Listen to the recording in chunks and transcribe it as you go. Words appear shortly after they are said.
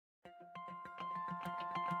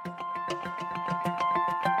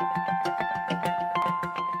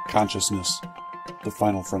Consciousness, the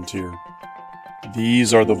final frontier.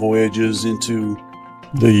 These are the voyages into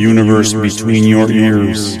the universe between your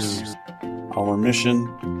ears. Our mission,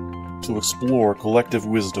 to explore collective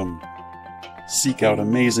wisdom, seek out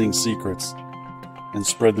amazing secrets, and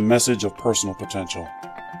spread the message of personal potential.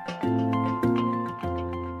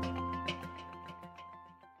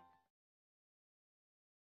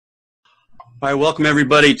 All right, welcome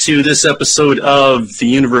everybody to this episode of The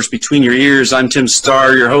Universe Between Your Ears. I'm Tim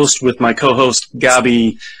Starr, your host, with my co-host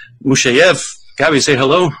Gabi Mushayev. Gabi, say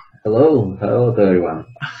hello. Hello. Hello to everyone.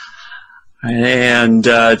 And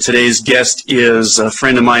today's guest is a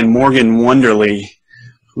friend of mine, Morgan Wonderly,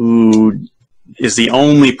 who is the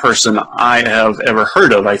only person I have ever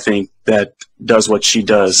heard of, I think, that does what she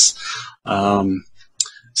does. So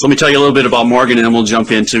let me tell you a little bit about Morgan, and then we'll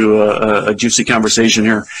jump into a juicy conversation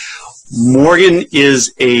here. Morgan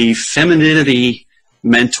is a femininity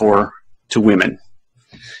mentor to women.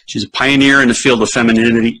 She's a pioneer in the field of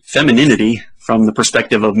femininity from the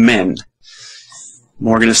perspective of men.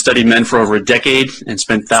 Morgan has studied men for over a decade and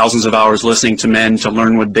spent thousands of hours listening to men to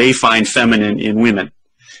learn what they find feminine in women.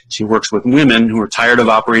 She works with women who are tired of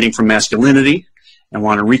operating from masculinity and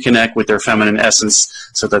want to reconnect with their feminine essence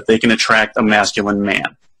so that they can attract a masculine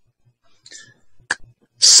man.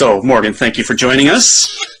 So, Morgan, thank you for joining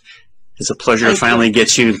us. It's a pleasure to finally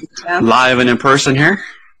get you live and in person here.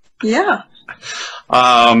 Yeah.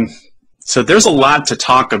 So there's a lot to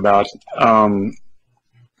talk about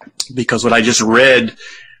because what I just read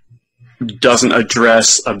doesn't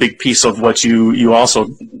address a big piece of what you also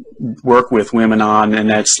work with women on, and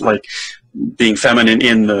that's like being feminine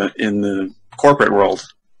in the corporate world,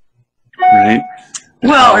 right?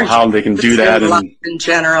 Well, how they can do that in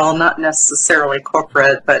general, not necessarily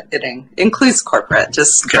corporate, but it includes corporate.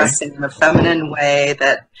 Just dressing in a feminine way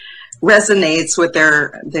that resonates with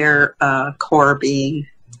their core being.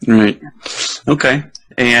 Right. Okay.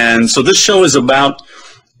 And so this show is about,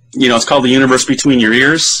 it's called The Universe Between Your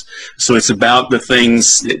Ears. So it's about the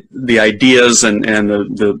things, the ideas, and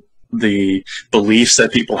the beliefs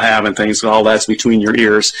that people have and things. All that's between your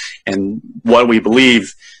ears, and what we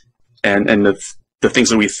believe, and the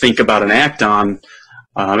things that we think about and act on,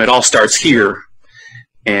 it all starts here.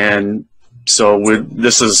 And so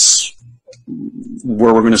this is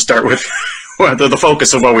where we're going to start with the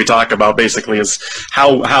focus of what we talk about, basically, is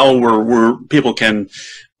how people can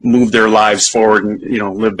move their lives forward and,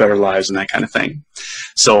 live better lives and that kind of thing.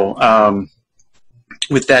 So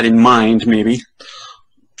with that in mind, maybe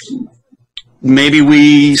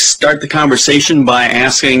we start the conversation by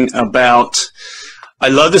asking about, I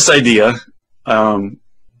love this idea of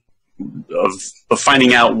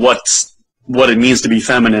finding out what it means to be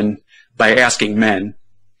feminine by asking men.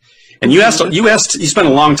 And you spent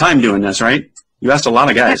a long time doing this, right? You asked a lot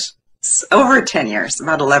of guys. It's over 10 years,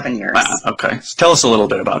 about 11 years. Okay. So tell us a little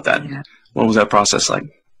bit about that. Yeah. What was that process like?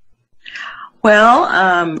 Well,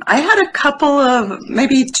 I had a couple of,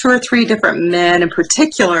 maybe 2 or 3 different men in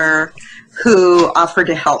particular who offered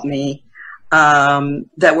to help me.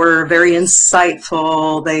 That were very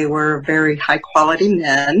insightful. They were very high-quality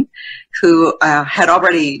men who had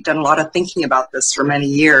already done a lot of thinking about this for many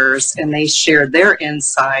years, and they shared their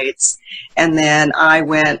insights. And then I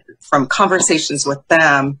went from conversations with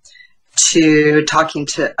them to talking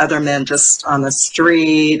to other men just on the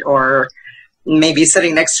street, or maybe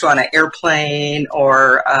sitting next to on an airplane,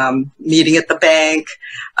 or meeting at the bank,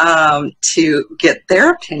 to get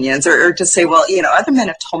their opinions, or to say, well, other men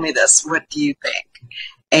have told me this. What do you think?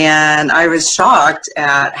 And I was shocked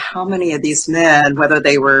at how many of these men, whether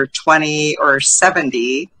they were 20 or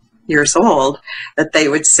 70 years old, that they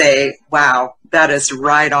would say, wow, that is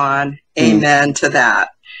right on. Amen to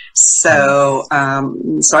that. So,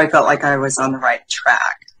 so I felt like I was on the right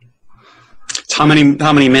track. How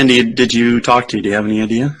many men did you talk to? Do you have any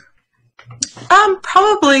idea?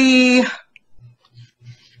 Probably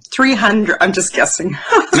 300. I'm just guessing.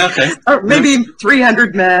 Okay. Or maybe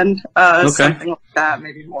 300 men. Something like that,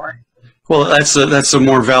 maybe more. Well, that's a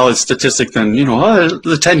more valid statistic than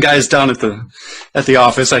the 10 guys down at the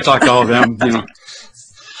office. I talked to all of them.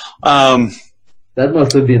 That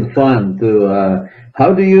must have been fun to.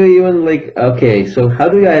 How do you even so how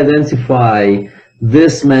do you identify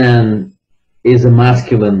this man is a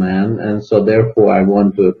masculine man, and so therefore I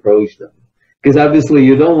want to approach them? Because obviously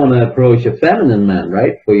you don't want to approach a feminine man,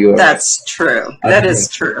 right? That's true. Okay. That is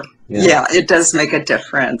true. Yeah, it does make a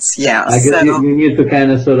difference. Yeah. I guess you need to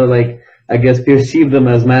kind of sort of perceive them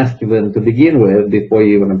as masculine to begin with before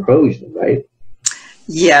you even approach them, right?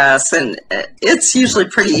 Yes, and it's usually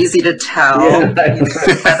pretty easy to tell. Yeah.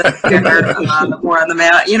 The more on the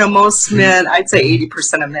man. You know, most men, I'd say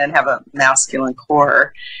 80% of men have a masculine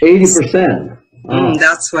core. 80%. Oh.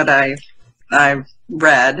 That's what I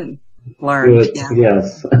read and learned. Good. Yeah.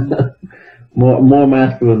 Yes. more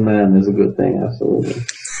masculine man is a good thing, absolutely.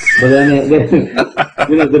 But then,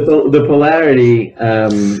 you know, the polarity, I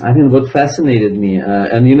think what fascinated me,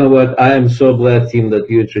 and you know what, I am so glad, Tim, that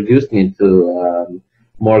you introduced me to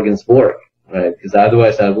Morgan's work, right? Because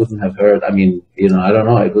otherwise I wouldn't have heard. I mean, you know, I don't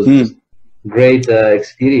know. It was just great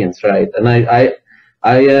experience, right? And I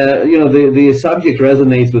you know, the subject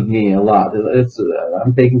resonates with me a lot.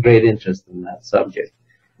 I'm taking great interest in that subject.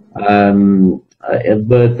 But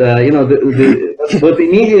you know, but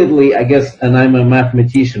immediately, I guess, and I'm a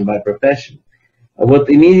mathematician by profession. What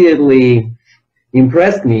immediately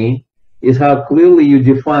impressed me is how clearly you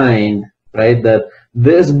defined, right, that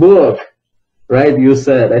this book, right, you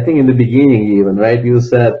said, I think in the beginning even, right, you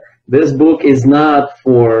said, this book is not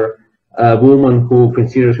for a woman who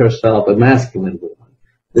considers herself a masculine woman.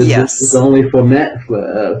 This book is only for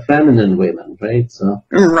feminine women, right? So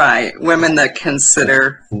right, women that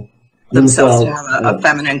consider themselves to have a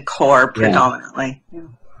feminine core predominantly. Yeah.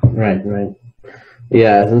 Right.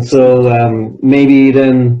 Yeah, and so maybe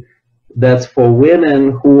then that's for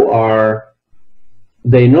women who are,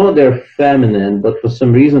 they know they're feminine, but for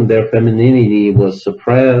some reason their femininity was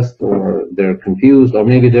suppressed, or they're confused, or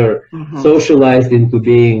maybe they're socialized into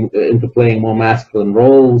playing more masculine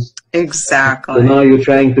roles. Exactly. So now you're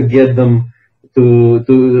trying to get them to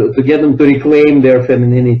reclaim their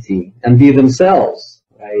femininity and be themselves,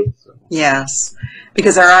 right? So. Yes,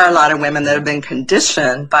 because there are a lot of women that have been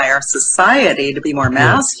conditioned by our society to be more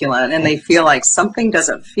masculine, and they feel like something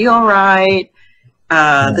doesn't feel right.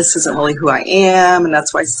 This isn't really who I am, and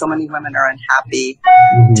that's why so many women are unhappy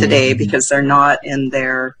today, because they're not in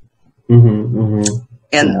their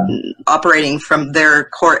operating from their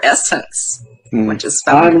core essence, which is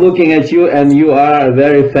feminine. I'm looking at you, and you are a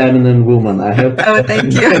very feminine woman. I have. Oh,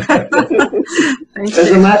 thank you.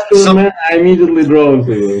 As a masculine man, I'm immediately drawn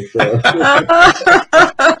to you. So.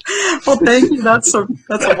 Well, thank you. That's a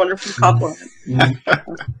wonderful compliment.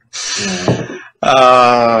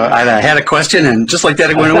 I had a question, and just like that,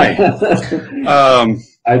 it went away.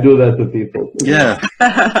 I do that to people. Yeah.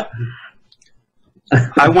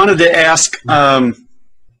 I wanted to ask,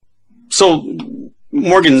 so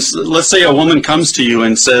Morgan, let's say a woman comes to you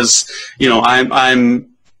and says, you know, I'm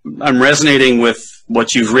resonating with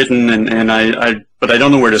what you've written, but I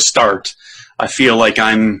don't know where to start. I feel like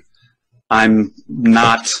I'm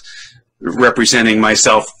not representing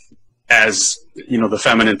myself as, you know, the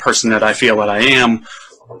feminine person that I feel that I am.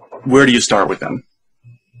 Where do you start with them?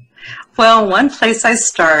 Well, one place I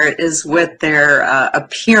start is with their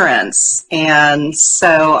appearance, and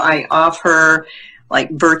so I offer like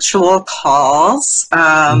virtual calls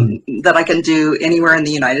that I can do anywhere in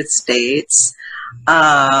the United States.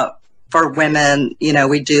 For women, you know,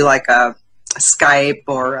 we do like a Skype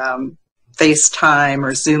or FaceTime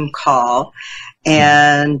or Zoom call,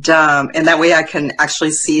 and that way I can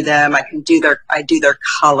actually see them. I do their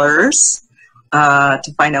colors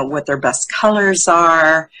to find out what their best colors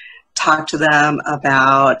are. Talk to them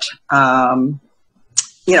about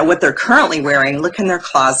you know, what they're currently wearing. Look in their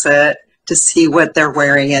closet to see what they're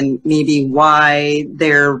wearing and maybe why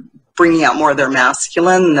they're bringing out more of their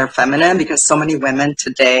masculine than their feminine, because so many women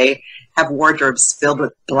today have wardrobes filled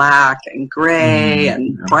with black and gray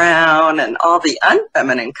and brown and all the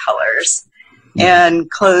unfeminine colors, and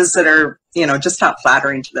clothes that are, you know, just not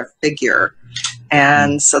flattering to their figure.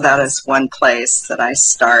 And so that is one place that I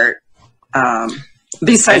start,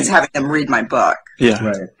 besides having them read my book. Yeah.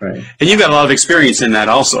 Right. And you've got a lot of experience in that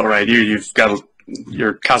also, right? You've got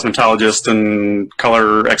your cosmetologist and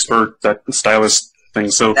color expert, that stylist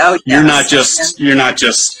thing. So you're not just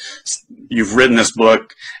you've written this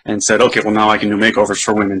book and said, okay, well now I can do makeovers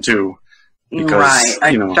for women too. Because,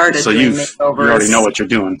 you know, so you already know what you're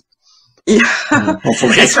doing. Yeah,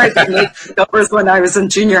 hopefully. I started makeovers when I was in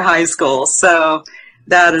junior high school. So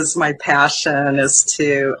that is my passion, is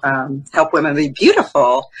to help women be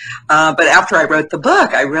beautiful. But after I wrote the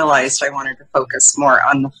book, I realized I wanted to focus more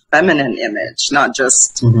on the feminine image, not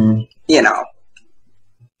just, you know,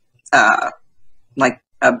 like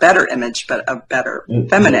a better image, but a better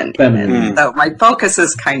feminine image. So my focus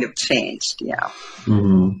has kind of changed,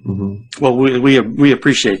 Well, we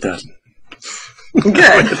appreciate that.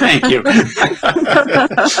 Good. Thank you.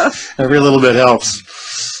 Every little bit helps.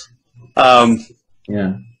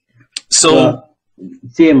 So,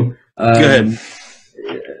 Tim, go ahead.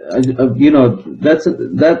 You know,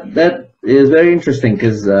 that is very interesting,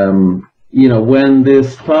 because you know, when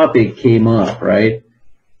this topic came up, right?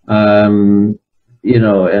 You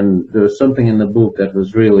know, and there was something in the book that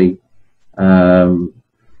was really, you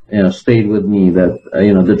know, stayed with me, that,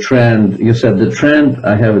 you know, the trend, you said the trend,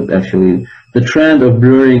 I have it actually, the trend of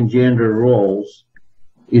blurring gender roles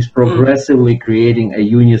is progressively creating a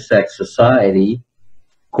unisex society,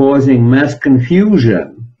 causing mass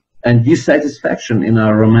confusion and dissatisfaction in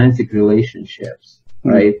our romantic relationships,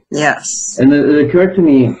 right? Yes. And it occurred to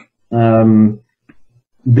me,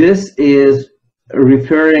 this is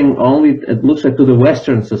referring only, it looks like, to the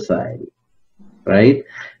Western society, right?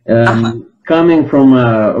 Coming from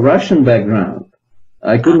a Russian background,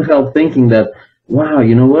 I couldn't help thinking that, wow,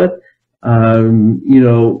 you know what? You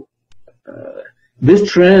know,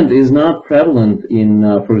 this trend is not prevalent in,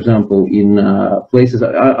 for example, in places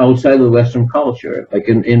outside of Western culture, like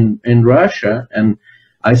in Russia. And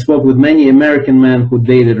I spoke with many American men who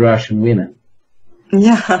dated Russian women.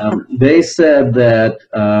 Yeah. They said that,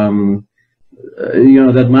 you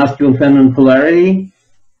know, that masculine feminine polarity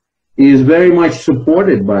is very much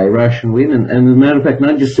supported by Russian women, and as a matter of fact,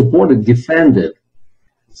 not just supported, defended.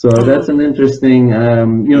 So that's an interesting,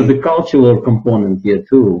 you know, the cultural component here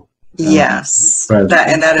too. Yes, and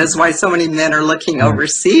that is why so many men are looking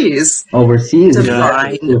overseas to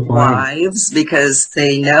find wives, because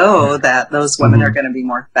they know that those women are going to be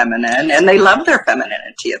more feminine, and they love their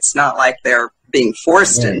femininity. It's not like they're being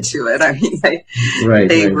forced into it. I mean,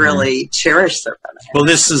 they really cherish their femininity. Well,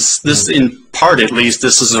 this in part, at least,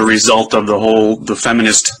 this is a result of the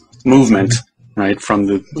feminist movement, right, from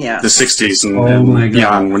the 60s and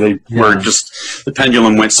beyond, where they were just, the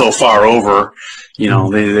pendulum went so far over, you know,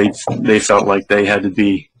 they felt like they had to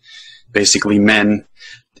be basically men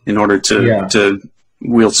in order to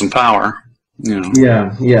wield some power, you know.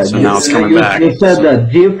 Yeah. So now it's coming back. You said that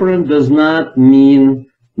different does not mean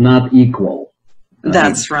not equal.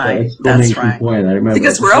 That's right. That's right.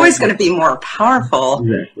 Because we're always going to be more powerful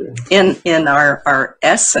in our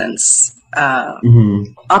essence,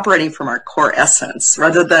 operating from our core essence,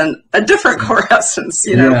 rather than a different core essence.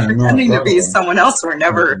 You know, pretending to be someone else, we're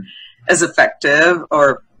never as effective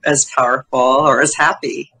or as powerful or as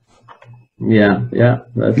happy. Yeah,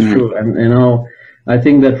 that's true. And you know, I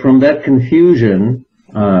think that from that confusion,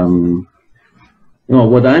 you know,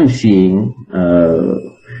 what I'm seeing,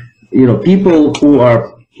 you know, people who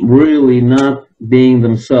are really not being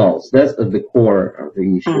themselves, that's at the core of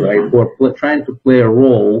the issue, right? Who are trying to play a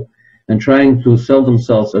role and trying to sell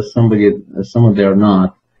themselves as someone they're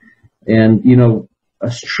not. And, you know, a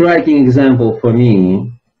striking example for me,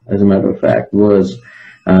 as a matter of fact, was,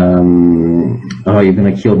 oh, you're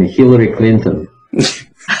going to kill me, Hillary Clinton.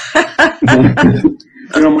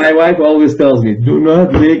 You know, my wife always tells me, do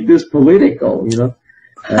not make this political, you know.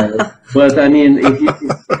 But I mean,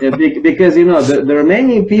 because, you know, there are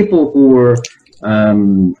many people who were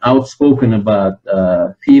outspoken about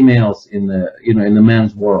females in the, you know, in the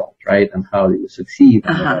men's world, right, and how they succeed.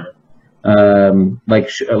 Like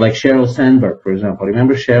Sheryl Sandberg, for example.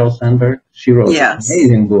 Remember Sheryl Sandberg? She wrote an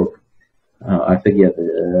amazing book. I forget.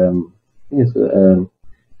 It's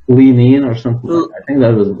Lean In or something. I think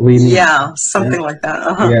that was Lean In. Yeah, something like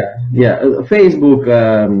that. Facebook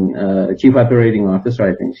chief operating officer,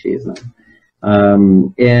 I think she is now.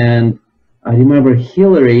 And I remember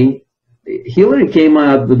Hillary came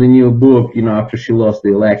out with a new book, you know, after she lost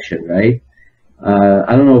the election, right?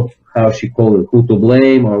 I don't know how she called it, Who to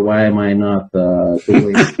Blame, or Why Am I Not to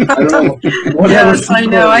Blame. I don't know. Yes, I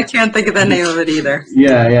know. I can't think of the name of it either.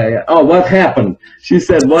 Yeah. Oh, What Happened? She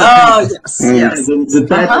said, What Happened? Yes. The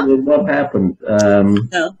title was What Happened.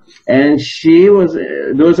 And she was,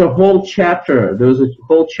 there was a whole chapter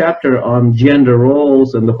on gender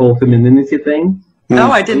roles and the whole femininity thing.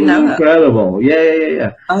 Oh, I didn't know that. Incredible.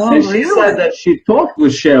 Yeah. Oh, and she said that she talked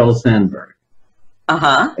with Sheryl Sandberg.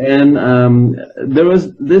 And there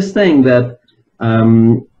was this thing that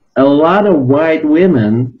a lot of white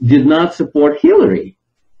women did not support Hillary.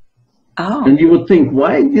 Oh. And you would think,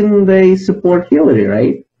 why didn't they support Hillary,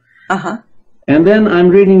 right? And then I'm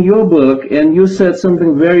reading your book, and you said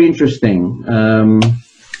something very interesting.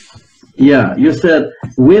 You said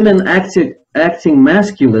women acting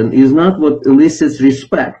masculine is not what elicits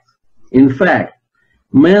respect. In fact,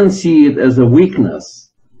 men see it as a weakness.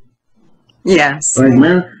 Yes. Right,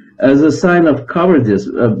 men, as a sign of cowardice,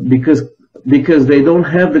 because they don't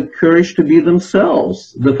have the courage to be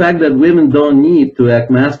themselves. The fact that women don't need to act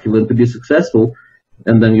masculine to be successful,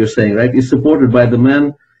 and then you're saying, right, is supported by the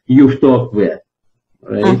men you've talked with,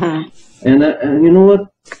 right? And you know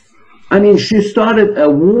what? I mean, she started a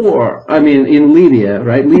war, I mean, in Libya,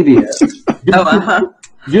 right?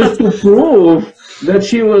 Just to prove that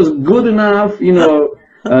she was good enough, you know,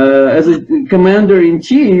 as a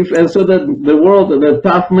commander-in-chief, and so that the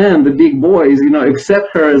tough men, the big boys, accept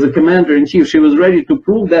her as a commander-in-chief. She was ready to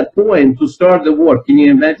prove that point to start the war. Can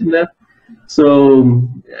you imagine that? So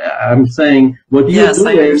I'm saying what you're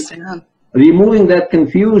doing, removing that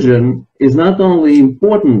confusion is not only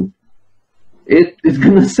important, it's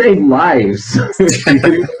going to save lives.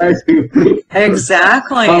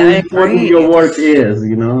 Exactly. How important your work is,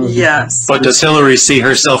 Yes. But does Hillary see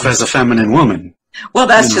herself as a feminine woman? Well,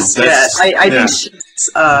 that's just it. I think she's,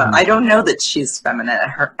 I don't know that she's feminine at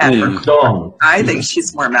her core. I think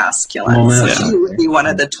she's more masculine. So she would be one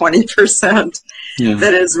of the 20%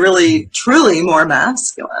 that is really, truly more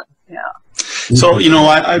masculine. Yeah. So,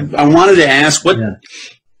 I wanted to ask what,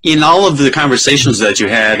 in all of the conversations that you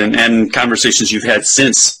had and conversations you've had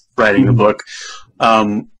since writing the book,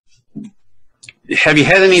 have you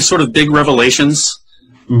had any sort of big revelations,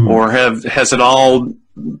 or has it all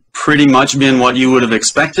pretty much been what you would have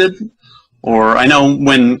expected? Or I know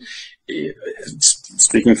when,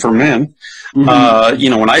 speaking for men, when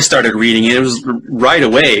I started reading it, it was right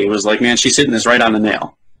away. It was like, man, she's hitting this right on the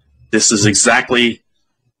nail. This is exactly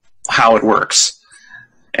how it works.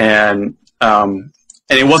 And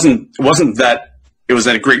it wasn't that it was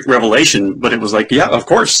a great revelation, but it was like, yeah, of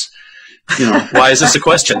course. Why is this a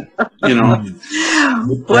question?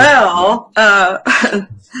 Well,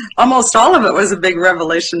 almost all of it was a big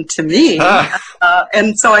revelation to me.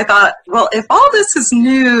 And so I thought, well, if all this is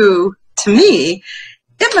new to me,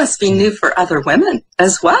 it must be new for other women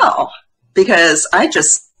as well. Because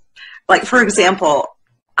for example,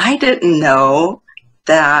 I didn't know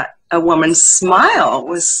that a woman's smile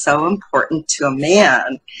was so important to a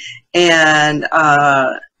man. And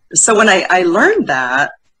so when I learned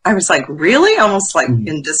that, I was like, really? Almost like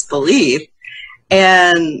in disbelief.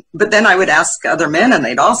 But then I would ask other men and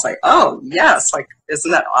they'd all say, oh, yes, like, isn't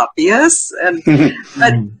that obvious?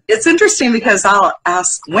 But it's interesting because I'll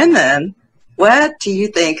ask women, what do you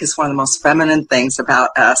think is one of the most feminine things about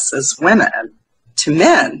us as women to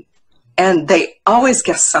men? And they always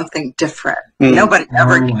guess something different. Nobody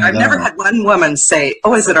ever, I've never had one woman say,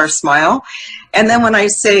 oh, is it our smile? And then when I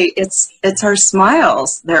say it's our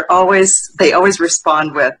smiles, they always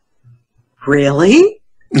respond with, really?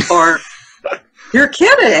 Or, you're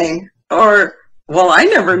kidding. Or, well, I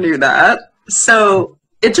never knew that. So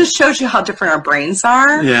it just shows you how different our brains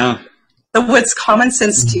are. Yeah. So what's common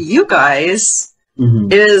sense to you guys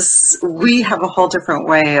is we have a whole different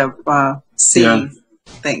way of seeing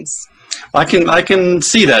things. I can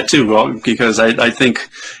see that too, because I think,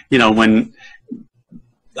 when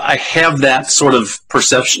I have that sort of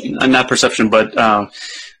perception, not perception, but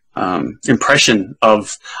impression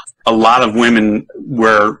of a lot of women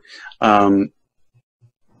where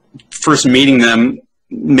first meeting them,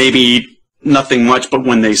 maybe nothing much, but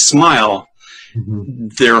when they smile,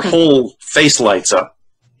 their whole face lights up,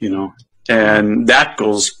 and that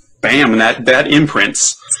goes bam, and that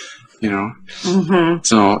imprints.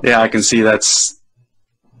 So yeah, I can see that's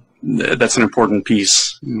an important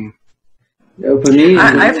piece. For me,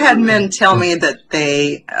 I've had men tell me that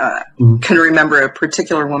they can remember a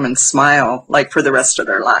particular woman's smile, like for the rest of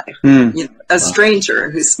their life. A stranger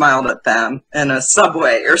who smiled at them in a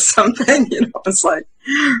subway or something. It's like,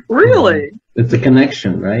 really? It's a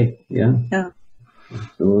connection, right? Yeah. Yeah.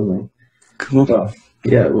 Absolutely. Cool. So,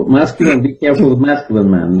 well, masculine. Be careful with masculine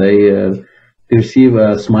men. They perceive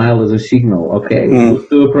a smile as a signal. Okay, who's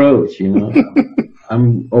to approach?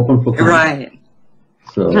 I'm open for comment. Right.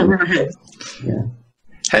 So, yeah.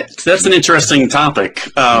 Hey, that's an interesting topic.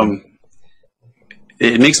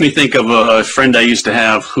 It makes me think of a friend I used to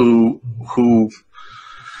have who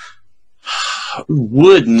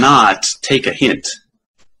would not take a hint.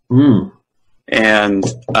 And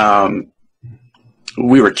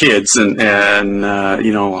we were kids and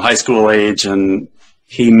high school age, and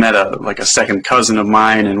he met a second cousin of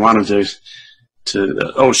mine and wanted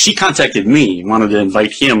to she contacted me, wanted to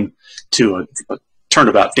invite him to a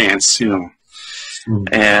turnabout dance,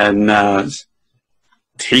 and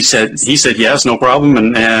he said yes, no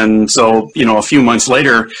problem, and so a few months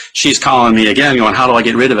later she's calling me again going, how do I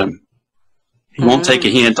get rid of him? He won't take a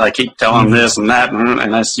hint. I keep telling him this and that,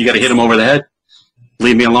 and you got to hit him over the head,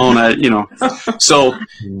 leave me alone. So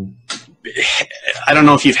I don't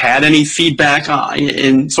know if you've had any feedback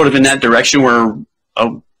in that direction where a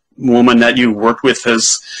woman that you worked with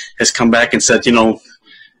has come back and said,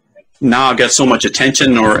 now I've got so much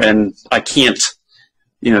attention, and I can't,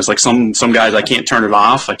 it's like some guys, I can't turn it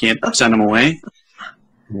off. I can't send them away.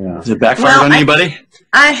 Yeah. Does it backfire on anybody?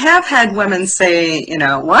 I have had women say,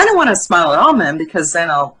 well, I don't want to smile at all men because then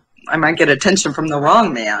I might get attention from the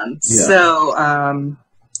wrong man. Yeah. So,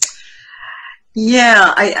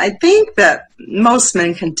 Yeah, I think that most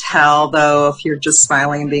men can tell, though, if you're just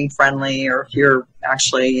smiling and being friendly, or if you're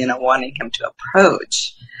actually, wanting him to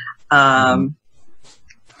approach.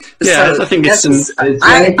 Yeah, So I think it's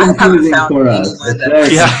very confusing for us.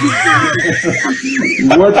 yeah.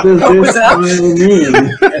 What does this that? smile mean?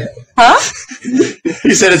 Huh?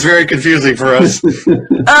 He said it's very confusing for us.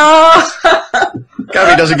 Oh.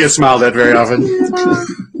 Gabi doesn't get smiled at very often.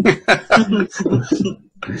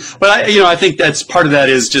 But I think that's part of that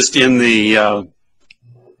is just in the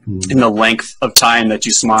length of time that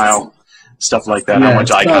you smile, stuff like that. How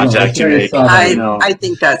much eye contact you make. I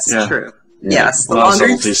think that's true. Yeah. Yes, the longer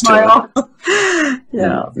you smile.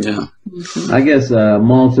 Yeah. I guess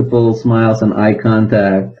multiple smiles and eye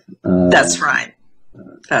contact. That's right.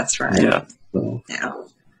 That's right. Yeah. So, but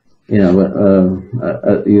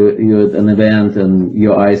you're at an event and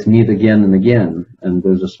your eyes meet again and again, and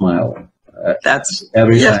there's a smile. That's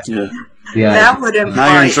every time. Yeah. That would imply.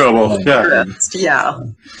 Now you're in trouble. Yeah. Yeah.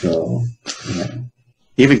 So,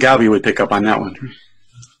 even Gabi would pick up on that one.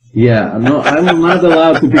 Yeah, no, I'm not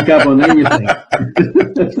allowed to pick up on anything.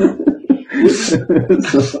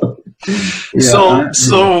 So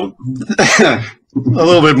a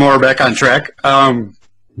little bit more back on track.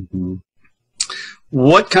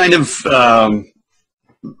 What kind of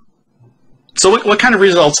what kind of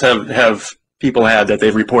results have people had that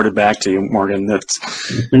they've reported back to you, Morgan? That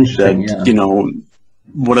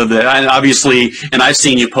what are the, and obviously, and I've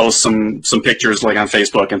seen you post some pictures like on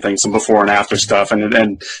Facebook and things, some before and after stuff,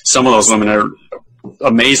 and some of those women are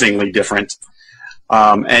amazingly different.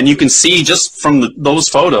 And you can see just from those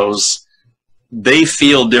photos, they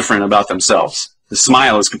feel different about themselves. The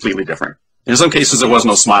smile is completely different. In some cases, there was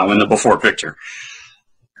no smile in the before picture.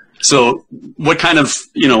 So what kind of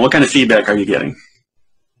feedback are you getting?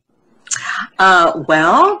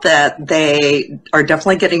 Well, that they are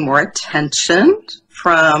definitely getting more attention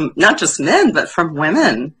from not just men, but from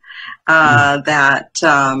women,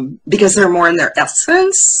 because they're more in their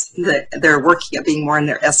essence, they're working at being more in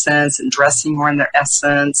their essence and dressing more in their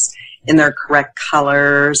essence, in their correct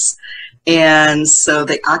colors. And so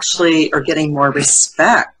they actually are getting more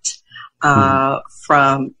respect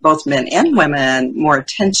from both men and women, more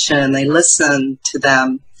attention. They listen to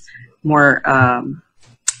them more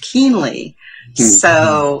keenly.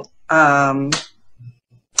 So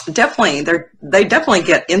definitely, they definitely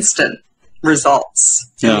get instant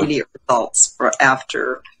results, immediate results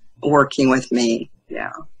after working with me.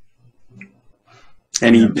 Yeah.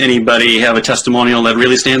 Anybody have a testimonial that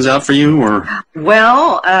really stands out for you, or?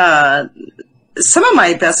 Well, some of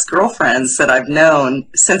my best girlfriends that I've known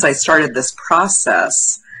since I started this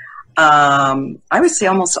process, I would say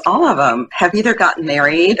almost all of them have either gotten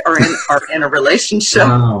married or are in a relationship,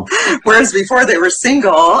 whereas before they were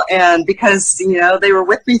single. And because, they were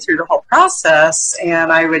with me through the whole process,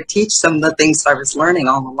 and I would teach them the things I was learning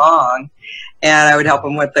all along, and I would help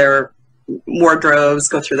them with their wardrobes,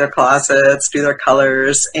 go through their closets, do their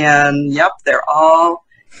colors, and they're all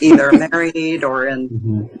either married or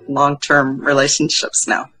in long-term relationships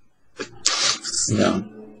now. Yeah.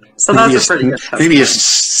 So that's a pretty good test. Maybe you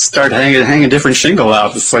start hang a different shingle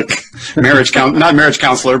out. It's like not marriage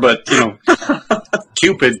counselor, but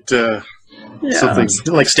Cupid, something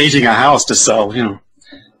like staging a house to sell. You're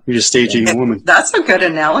just staging a woman. That's a good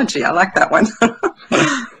analogy. I like that one.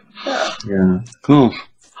 Yeah. Cool.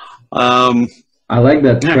 I like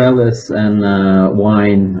that trellis and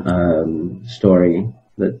wine story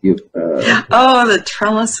that you. The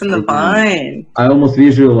trellis and the vine. I almost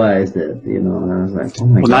visualized it, and I was like, oh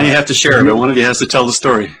my God. Well, now you have to share it. One of you has to tell the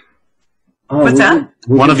story. What's that?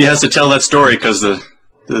 One of you has to tell that story because the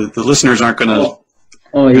listeners aren't going to.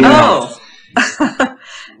 Oh yeah. Oh.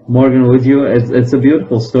 Morgan, would you? It's a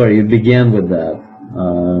beautiful story. You began with that.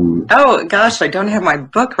 Oh gosh, I don't have my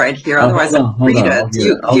book right here. Otherwise, I'll read it.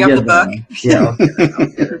 Do you have the book? Yeah.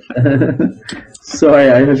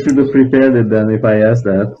 Sorry, I should have prepared it then if I asked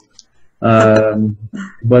that.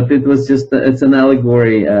 But it was it's an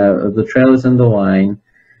allegory of the trellis and the wine.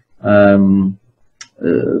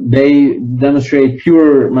 They demonstrate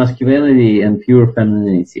pure masculinity and pure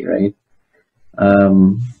femininity, right?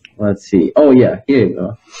 Let's see. Oh yeah, here you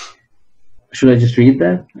go. Should I just read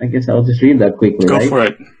that? I guess I'll just read that quickly. Go for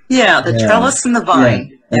it. Yeah, the trellis and the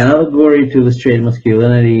vine. Yeah. An allegory to illustrate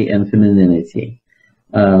masculinity and femininity.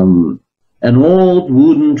 An old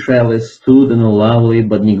wooden trellis stood in a lovely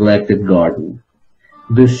but neglected garden.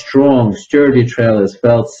 This strong, sturdy trellis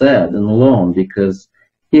felt sad and alone because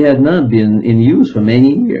he had not been in use for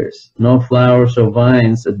many years. No flowers or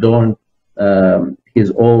vines adorned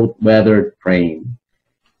his old weathered frame.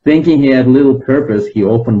 Thinking he had little purpose, he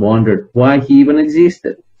often wondered why he even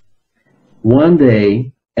existed. One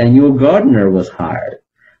day, a new gardener was hired.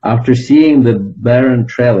 After seeing the barren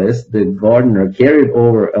trellis, the gardener carried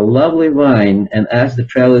over a lovely vine and asked the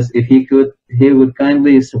trellis if he would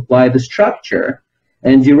kindly supply the structure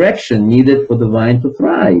and direction needed for the vine to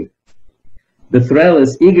thrive. The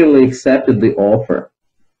trellis eagerly accepted the offer,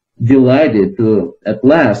 delighted to at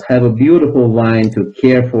last have a beautiful vine to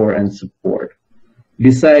care for and support.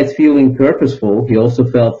 Besides feeling purposeful, he also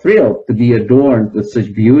felt thrilled to be adorned with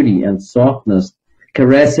such beauty and softness,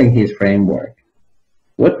 caressing his framework.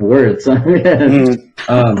 What words!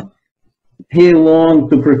 He longed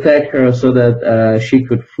to protect her so that she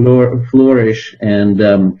could flourish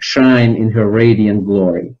and shine in her radiant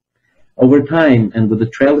glory. Over time, and with the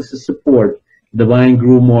trellis's support, the vine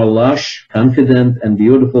grew more lush, confident, and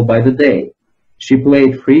beautiful by the day. She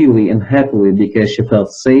played freely and happily because she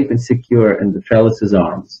felt safe and secure in the trellis's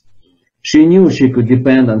arms. She knew she could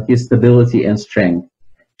depend on his stability and strength.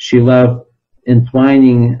 She loved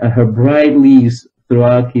entwining her bright leaves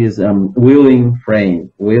throughout his willing frame.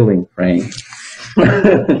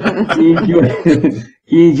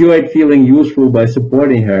 He enjoyed feeling useful by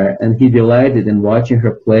supporting her, and he delighted in watching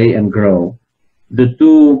her play and grow. The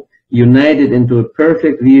two united into a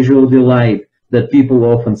perfect visual delight that people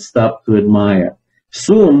often stop to admire.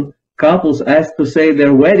 Soon, couples asked to say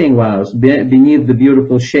their wedding vows beneath the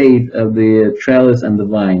beautiful shade of the trellis and the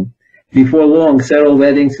vine. Before long, several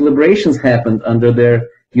wedding celebrations happened under their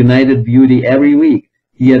united beauty every week.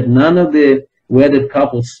 Yet none of the wedded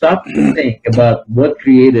couples stopped to think about what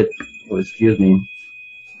created,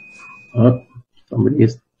 somebody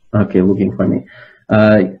is, looking for me.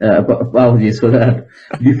 Apologies for that.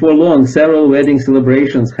 Before long, several wedding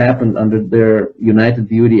celebrations happened under their united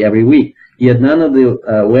beauty every week. Yet none of the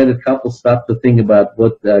wedded couples stopped to think about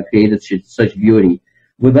what created such beauty.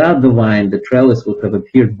 Without the vine, the trellis would have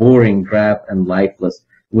appeared boring, drab, and lifeless.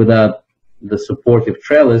 Without the supportive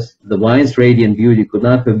trellis, the vine's radiant beauty could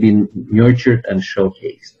not have been nurtured and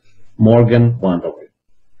showcased. Morgan Wanderley.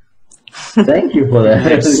 Thank you for that.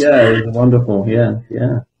 Nice. Yeah, it was wonderful. Yeah.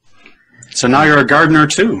 So now you're a gardener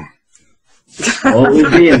too. Always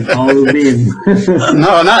been.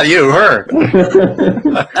 No, not you, her.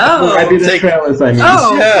 Oh, I did the trellis, I mean.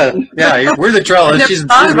 Oh. Yeah, we're the trellis. She's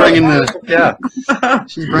bringing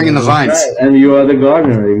the vines. Right. And you are the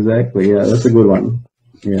gardener, exactly. Yeah, that's a good one.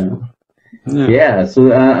 Yeah.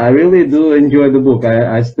 So I really do enjoy the book.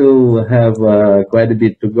 I still have quite a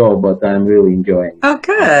bit to go, but I'm really enjoying it. Oh,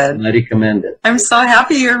 good. I recommend it. I'm so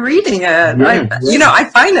happy you're reading it. Yeah. I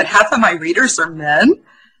find that half of my readers are men,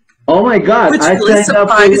 Oh my God! which I really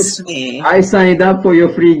surprised me. I signed up for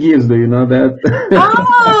your free gifts. Do you know that?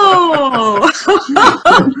 Oh,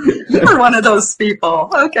 you're one of those people.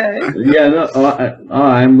 Okay. Yeah. No.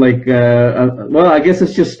 I'm like. Well, I guess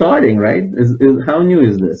it's just starting, right? How new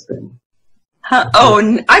is this thing?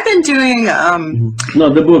 I've been doing. No,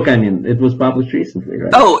 the book. I mean, it was published recently,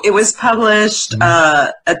 right? Oh, it was published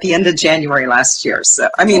at the end of January last year. So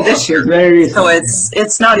I mean, this year. Very recent. So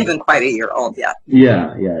it's not even quite a year old yet.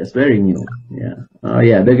 Yeah, it's very new. Yeah. Oh,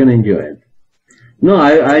 yeah, they're gonna enjoy it. No,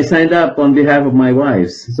 I signed up on behalf of my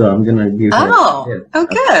wives, so I'm gonna give. Good. Oh,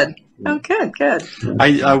 good.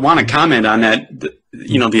 I want to comment on that.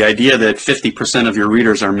 The idea that 50% of your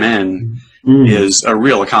readers are men is a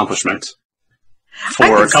real accomplishment.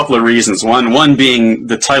 For a couple of reasons. One being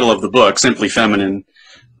the title of the book, Simply Feminine.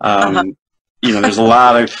 There's a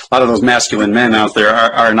lot of those masculine men out there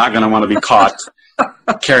are not going to want to be caught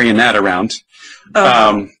carrying that around.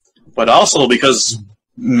 But also because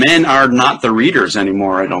men are not the readers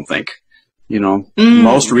anymore, I don't think.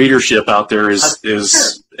 Most readership out there is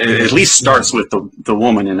at least starts with the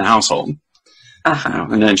woman in the household.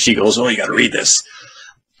 And then she goes, "Oh, you got to read this."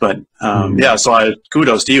 But so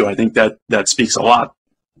kudos to you. I think that speaks a lot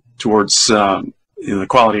towards the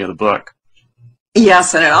quality of the book.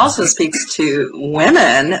 Yes, and it also speaks to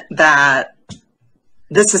women that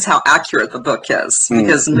this is how accurate the book is,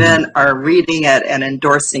 because men are reading it and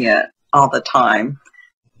endorsing it all the time.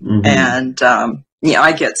 And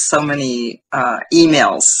I get so many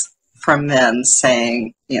emails from men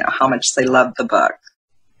saying how much they love the book.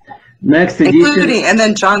 Next edition, and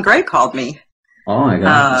then John Gray called me. Oh my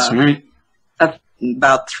God!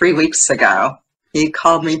 About 3 weeks ago, he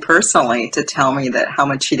called me personally to tell me that how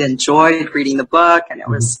much he'd enjoyed reading the book, and it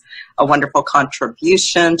was a wonderful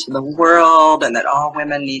contribution to the world, and that all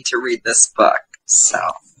women need to read this book. So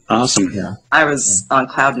awesome! Yeah, I was on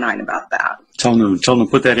cloud 9 about that. Tell them to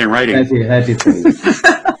put that in writing. Happy for you.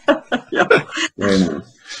 Yeah. Very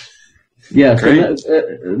nice. Yeah. Great.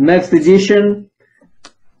 So next edition,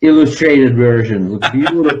 illustrated version with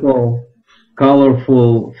beautiful,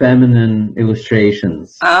 colorful, feminine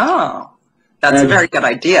illustrations. Oh. That's a very good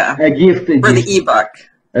idea. A gift edition. For the ebook.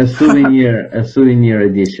 A souvenir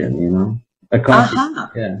edition, you know. A coffee.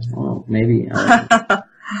 Yeah. Well, maybe.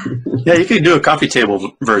 Yeah, you could do a coffee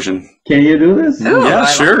table version. Can you do this? Ooh, yeah, I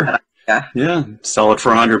sure. like that. Yeah, sell it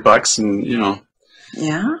for $100, and you know.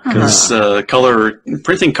 Yeah. Because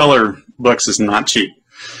printing color books is not cheap.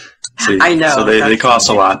 See, I know. So they cost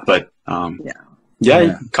a lot, but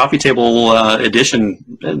coffee table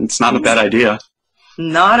edition. It's not a bad idea.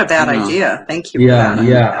 Not a bad idea. Thank you.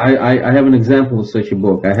 Yeah, I have an example of such a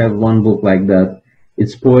book. I have one book like that.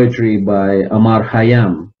 It's poetry by Amar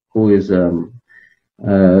Khayyam, who is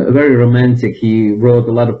very romantic. He wrote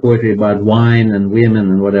a lot of poetry about wine and women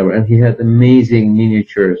and whatever, and he had amazing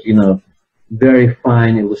miniatures, you know, very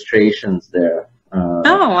fine illustrations there. Oh,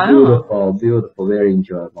 wow. Beautiful, very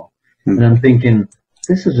enjoyable. And I'm thinking,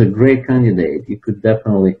 this is a great candidate. You could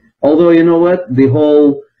definitely, although, you know what, the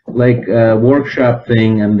whole workshop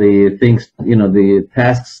thing and the things, you know, the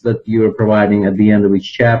tasks that you're providing at the end of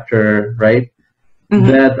each chapter, right?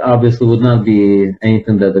 That obviously would not be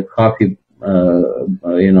anything that the coffee table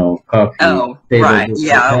right.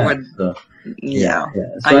 Yeah. Have, so, yeah.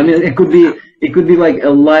 So I mean, it could be like a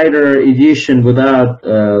lighter edition without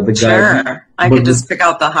the guide. Sure. I could just pick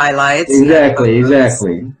out the highlights. Exactly.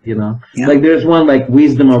 You know, like there's one like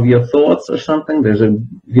Wisdom of Your Thoughts or something. There's a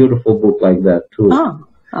beautiful book like that too. Oh.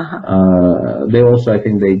 They also, I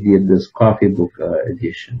think, they did this coffee book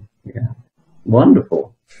edition. Yeah,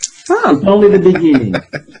 wonderful. Oh. It's only the beginning.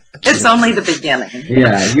 It's only the beginning.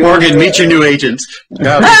 Yeah. Morgan, meet your new agent.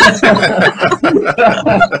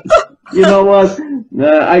 You know what?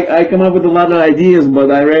 I come up with a lot of ideas,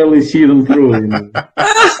 but I rarely see them through. You know?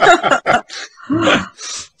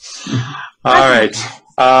 All right.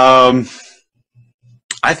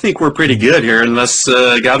 I think we're pretty good here, unless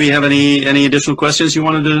Gabi, you have any additional questions you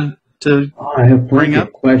wanted to I have plenty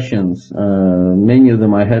of questions. Many of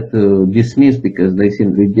them I had to dismiss because they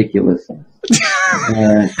seemed ridiculous.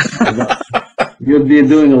 You'll be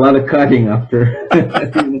doing a lot of cutting after.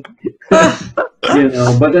 You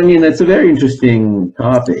know, but I mean, it's a very interesting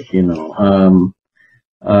topic, you know.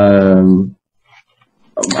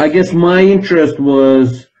 I guess my interest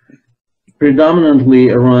was predominantly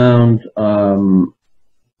around,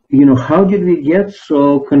 you know, how did we get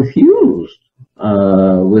so confused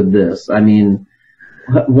with this? I mean,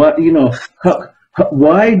 what, you know,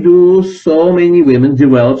 why do so many women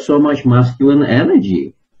develop so much masculine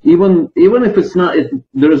energy? Even if it's not,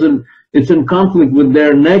 it's in conflict with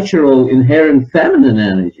their natural inherent feminine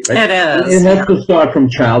energy, right? It is. It has to start from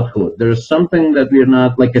childhood. There's something that we're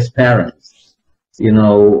not, like, as parents. You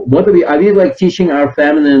know, what are we like teaching our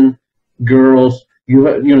feminine girls,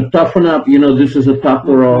 you know, toughen up, you know, this is a tough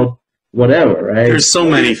world, whatever, right? There's so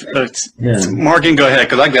many. Morgan, go ahead,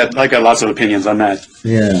 because I got lots of opinions on that.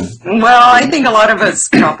 Yeah. Well, I think a lot of it's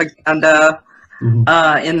propaganda.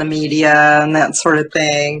 In the media and that sort of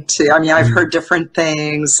thing too. I mean, I've heard different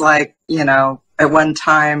things, like, you know, at one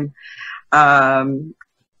time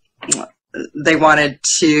they wanted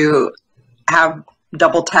to have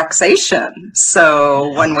double taxation. So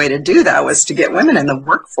one way to do that was to get women in the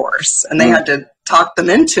workforce, and they had to talk them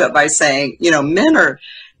into it by saying, you know, men are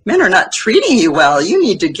not treating you well. You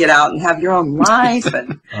need to get out and have your own life.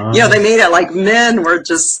 And, you know, they made it like men were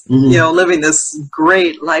just, you know, living this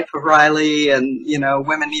great life of Riley, and, you know,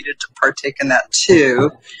 women needed to partake in that too.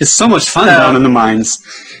 It's so much fun down in the mines.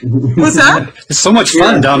 What's that? It's so much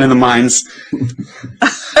fun down in the mines.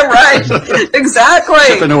 Right. Exactly.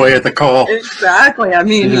 Chipping away at the coal. Exactly. I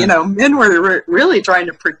mean, you know, men were really trying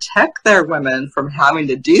to protect their women from having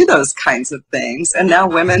to do those kinds of things. And now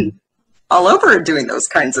women all over are doing those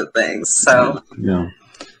kinds of things. So,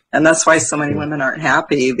 and that's why so many women aren't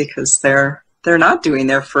happy, because they're not doing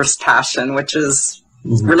their first passion, which is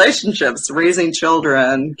relationships, raising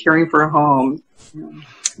children, caring for a home.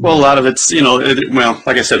 Well, a lot of it's, you know, well,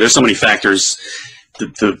 like I said, there's so many factors.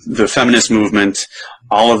 The feminist movement,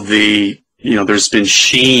 all of the, you know, there's been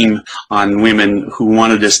shame on women who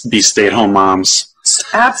wanted to be stay-at-home moms.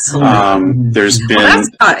 Absolutely. There's been, well, that's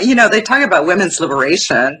not, you know, they talk about women's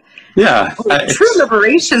liberation. Yeah. True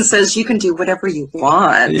liberation says you can do whatever you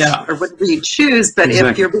want, or whatever you choose, but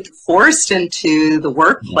if you're being forced into the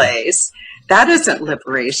workplace, that isn't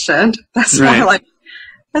liberation. That's more like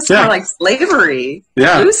more like slavery,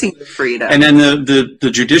 losing your freedom. And then the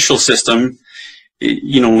judicial system,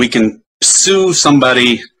 you know, we can sue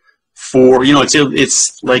somebody for, you know,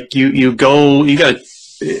 it's like you got,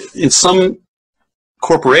 in some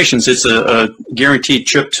corporations, it's a guaranteed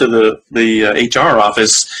trip to the HR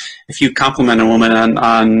office if you compliment a woman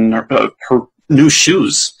on her new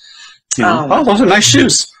shoes. You know, oh, those are nice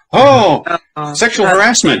shoes. Oh, Oh, sexual that's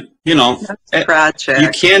harassment. You know, tragic. you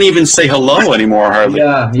can't even say hello anymore hardly.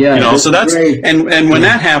 Yeah. You know, so that's great. and when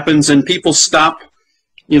that happens and people stop,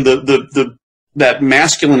 you know, that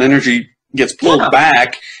masculine energy gets pulled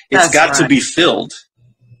back. It's That's got to right. be filled.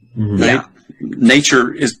 Mhm. Right? Yeah.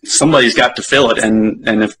 Nature is somebody's got to fill it, and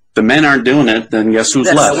if the men aren't doing it, then guess who's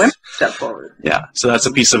Then the left? women step forward. Yeah, so that's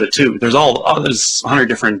a piece of it too. There's there's 100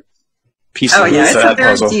 different pieces Oh yeah, to it's a that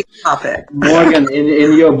very puzzle. deep topic. Morgan,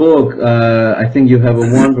 in your book, I think you have a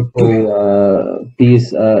wonderful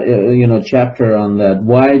piece, chapter on that.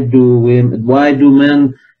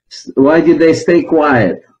 Why did they stay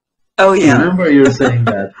quiet? Oh yeah. Remember you were saying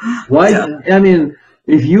that. Why? Yeah. I mean,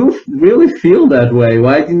 if you really feel that way,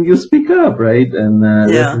 why didn't you speak up, right? And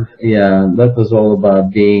that was all about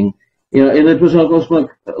being, and it was almost like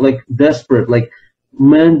desperate. Like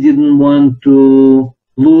men didn't want to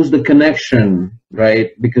lose the connection,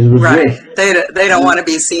 right? Because it was Right. risk. They don't want to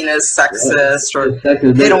be seen as sexist, or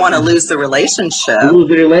Exactly. they don't want to lose the relationship. lose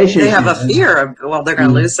the relationship. They have a fear of, well, they're going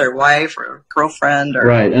to lose their wife or girlfriend or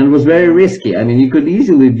Right, and it was very risky. I mean, you could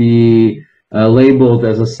easily be labeled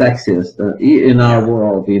as a sexist in our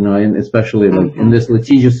world, and especially like in this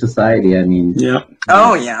litigious society. I mean, Yeah,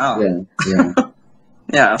 Oh yeah. yeah.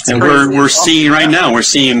 Yeah. It's and crazy. we're seeing right now. We're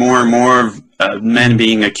seeing more and more of men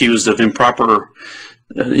being accused of improper,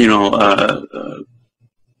 Yeah.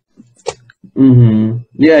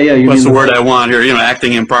 what's the word I want here?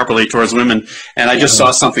 Acting improperly towards women. And I just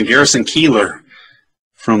saw something. Garrison Keillor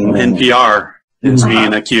from NPR is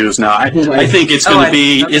being accused now. I think it's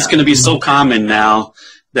going to be so common now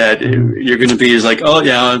that you're going to be like, oh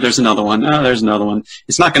yeah, there's another one. Oh, there's another one.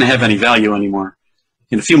 It's not going to have any value anymore.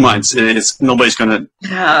 In a few months, nobody's going to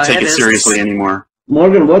take it seriously anymore.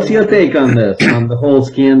 Morgan, what's your take on this, on the whole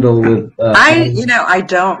scandal with? I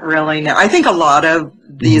don't really know. I think a lot of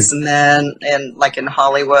these men in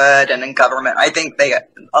Hollywood and in government, I think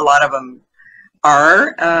a lot of them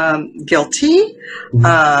are guilty,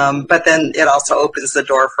 but then it also opens the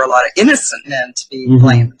door for a lot of innocent men to be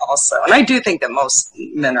blamed also. And I do think that most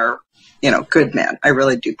men are, good men. I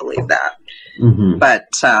really do believe that. But,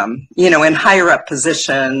 in higher up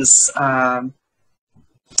positions,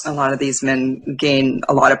 a lot of these men gain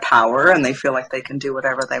a lot of power and they feel like they can do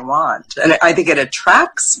whatever they want. And I think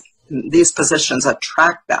these positions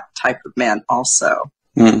attract that type of man also.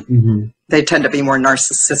 They tend to be more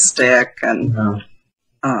narcissistic and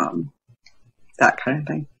that kind of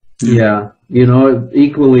thing. Yeah.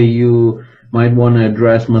 Equally, you might want to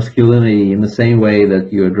address masculinity in the same way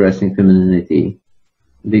that you're addressing femininity.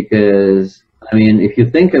 Because, I mean, if you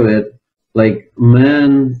think of it, like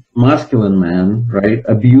masculine men, right,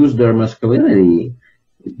 abuse their masculinity,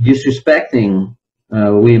 disrespecting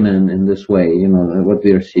women in this way, what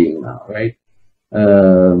we're seeing now, right?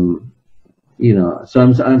 So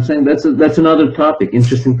I'm saying that's another topic,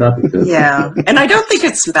 interesting topic. Yeah, and I don't think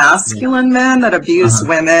it's masculine men that abuse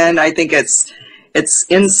women. I think it's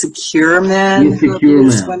insecure men who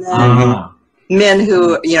abuse women. Men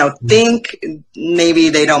who, think maybe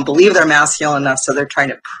they don't believe they're masculine enough, so they're trying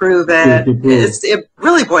to prove it. It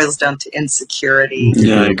really boils down to insecurity.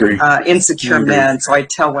 Yeah, I agree. Insecure men. So I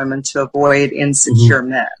tell women to avoid insecure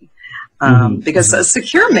men. Because a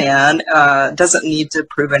secure man doesn't need to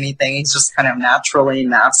prove anything. He's just kind of naturally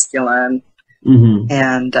masculine.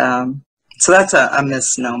 And so that's a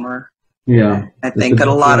misnomer. Yeah. I think that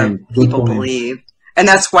a lot of people believe. And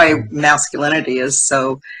that's why masculinity is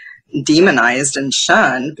so demonized and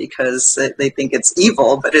shunned, because they think it's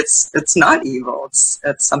evil, but it's not evil. It's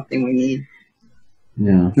something we need.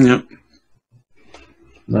 Yeah. Yep.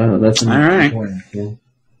 No, that's all right. Point. Yeah.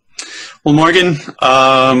 Well, Morgan,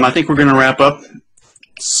 I think we're going to wrap up.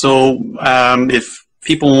 So if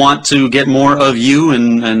people want to get more of you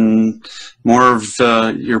and more of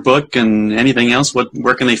your book and anything else,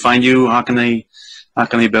 where can they find you? How can they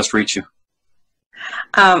best reach you?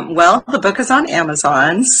 Well, the book is on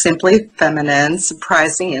Amazon, Simply Feminine,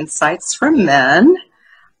 Surprising Insights from Men.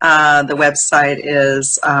 The website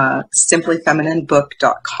is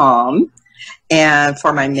simplyfeminine.book.com. And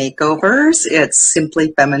for my makeovers, it's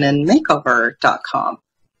simplyfeminine.makeover.com.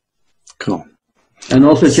 Cool. And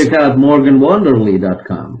also check out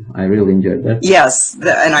morganwonderly.com. I really enjoyed that. Yes,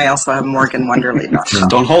 and I also have morganwonderly.com.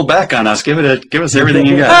 Don't hold back on us. Give us everything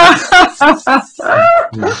you got.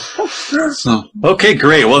 So, okay,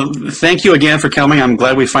 great. Well, thank you again for coming. I'm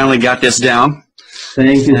glad we finally got this down.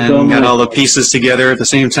 Thank you so much. And got all the pieces together at the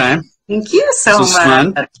same time. Thank you so much.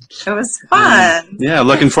 Fun. It was fun. Yeah,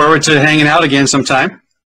 looking forward to hanging out again sometime.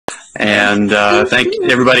 And thank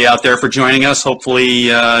everybody out there for joining us. Hopefully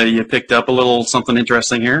you picked up a little something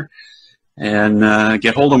interesting here. And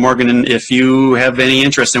get hold of Morgan if you have any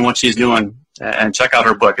interest in what she's doing. And check out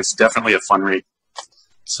her book. It's definitely a fun read.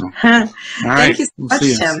 So, all right. Thank you so much,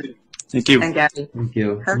 Tim. Thank you. And Gabi. Thank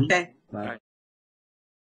you. Okay. Bye.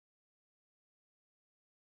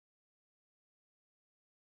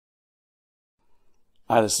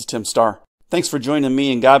 Hi, this is Tim Starr. Thanks for joining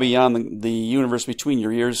me and Gabi on the universe between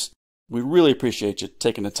your ears. We really appreciate you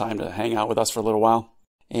taking the time to hang out with us for a little while.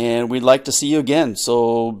 And we'd like to see you again.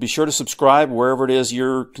 So be sure to subscribe wherever it is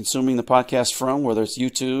you're consuming the podcast from, whether it's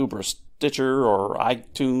YouTube or Stitcher or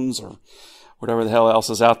iTunes or whatever the hell else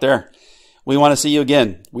is out there. We want to see you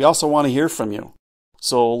again. We also want to hear from you.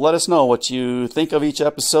 So let us know what you think of each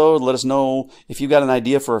episode. Let us know if you've got an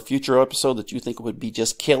idea for a future episode that you think would be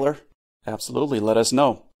just killer. Absolutely, let us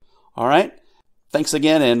know. All right? Thanks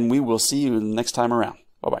again, and we will see you next time around.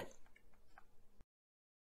 Bye-bye.